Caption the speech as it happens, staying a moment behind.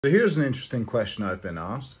So here's an interesting question I've been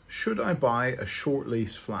asked. Should I buy a short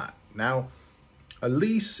lease flat? Now, a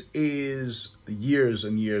lease is years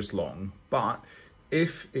and years long, but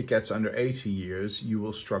if it gets under 80 years, you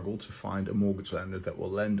will struggle to find a mortgage lender that will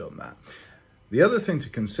lend on that. The other thing to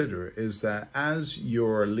consider is that as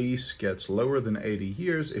your lease gets lower than 80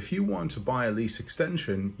 years, if you want to buy a lease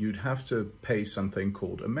extension, you'd have to pay something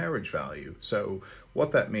called a marriage value. So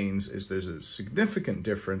what that means is there's a significant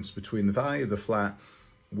difference between the value of the flat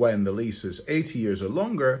when the lease is 80 years or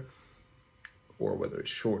longer, or whether it's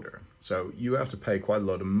shorter. So you have to pay quite a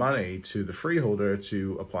lot of money to the freeholder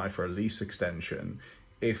to apply for a lease extension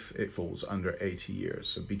if it falls under 80 years.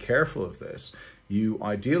 So be careful of this. You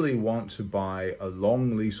ideally want to buy a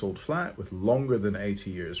long leasehold flat with longer than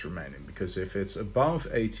 80 years remaining, because if it's above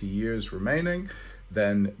 80 years remaining,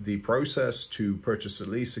 then the process to purchase a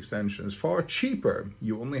lease extension is far cheaper.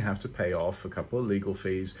 You only have to pay off a couple of legal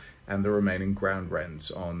fees and the remaining ground rents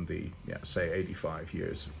on the, say 85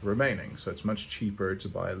 years remaining. So it's much cheaper to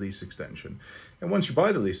buy a lease extension. And once you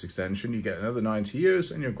buy the lease extension, you get another 90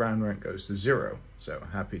 years and your ground rent goes to zero. So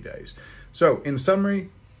happy days. So in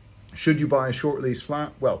summary, should you buy a short lease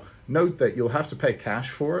flat? Well, note that you'll have to pay cash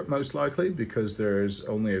for it most likely, because there's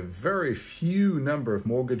only a very few number of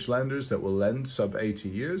mortgage lenders that will lend sub 80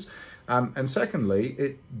 years. And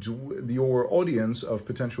secondly, your audience of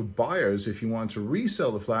potential buyers, if you want to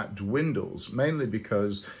resell the flat, dwindles, mainly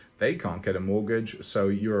because they can't get a mortgage. So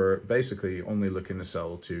you're basically only looking to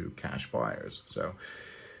sell to cash buyers. So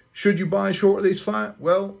should you buy a short lease flat?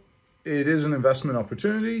 Well, it is an investment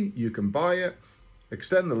opportunity. You can buy it,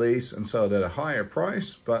 extend the lease and sell it at a higher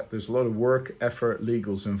price, but there's a lot of work, effort,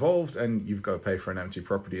 legals involved, and you've got to pay for an empty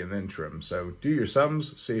property in the interim. So do your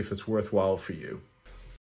sums, see if it's worthwhile for you.